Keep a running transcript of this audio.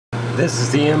This is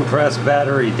the Impres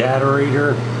battery data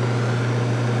reader.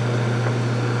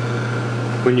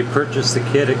 When you purchase the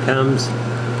kit,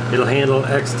 it'll handle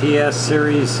XTS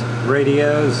Series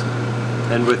radios,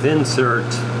 and with Insert,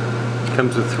 it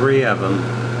comes with 3 of them.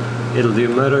 It'll do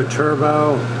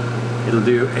Mototrbo, it'll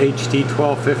do HD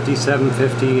 1250,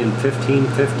 750, and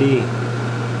 1550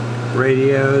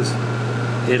 radios.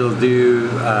 It'll do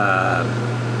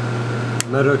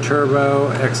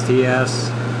Mototrbo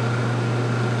XTS,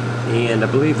 and I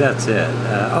believe that's it.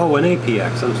 Oh, an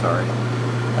APX, I'm sorry.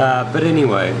 But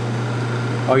anyway,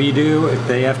 all you do, if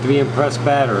they have to be Impres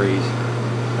batteries,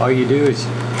 all you do is,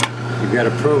 you've got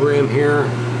a program here.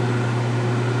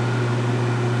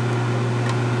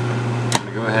 I'm going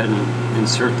to go ahead and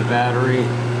insert the battery.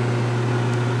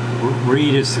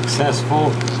 Read is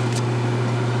successful.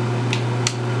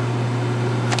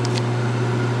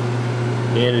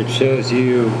 And it shows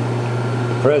you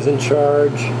the present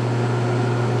charge,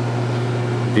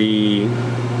 the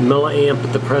milliamp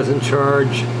at the present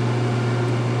charge,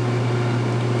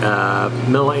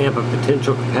 milliamp of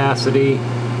potential capacity,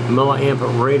 milliamp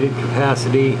at rated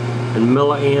capacity, and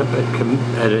milliamp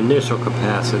at initial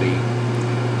capacity.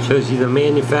 It shows you the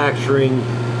manufacturing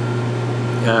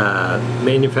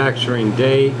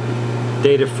date,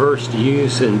 date of first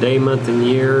use, and day, month, and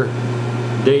year.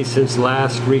 Days since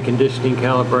last reconditioning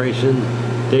calibration,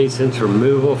 days since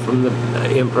removal from the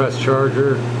Impres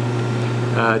charger,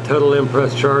 total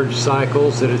Impres charge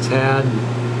cycles that it's had,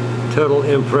 total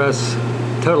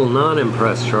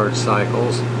non-Impres charge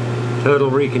cycles, total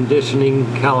reconditioning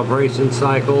calibration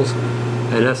cycles,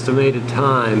 and estimated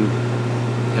time,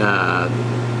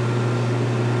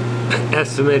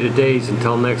 estimated days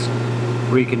until next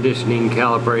reconditioning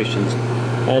calibrations.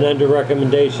 And under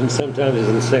recommendations, sometimes it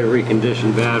doesn't say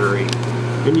reconditioned battery.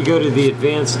 Then you go to the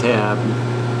advanced tab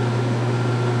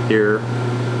here.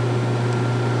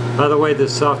 By the way,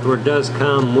 this software does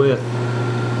come with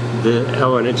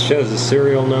and it shows the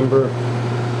serial number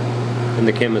and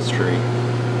the chemistry.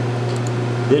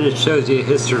 Then it shows you a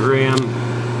histogram,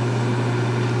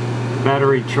 the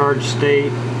battery charge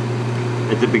state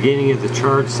at the beginning of the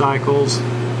charge cycles,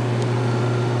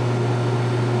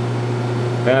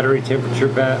 battery temperature,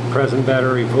 present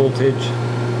battery voltage,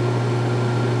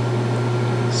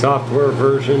 software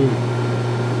version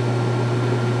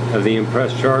of the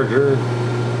Impres charger,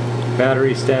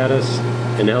 battery status,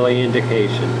 and LE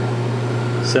indication.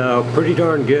 So pretty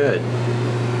darn good.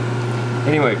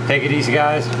 Anyway, take it easy,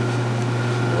 guys.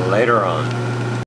 Later on.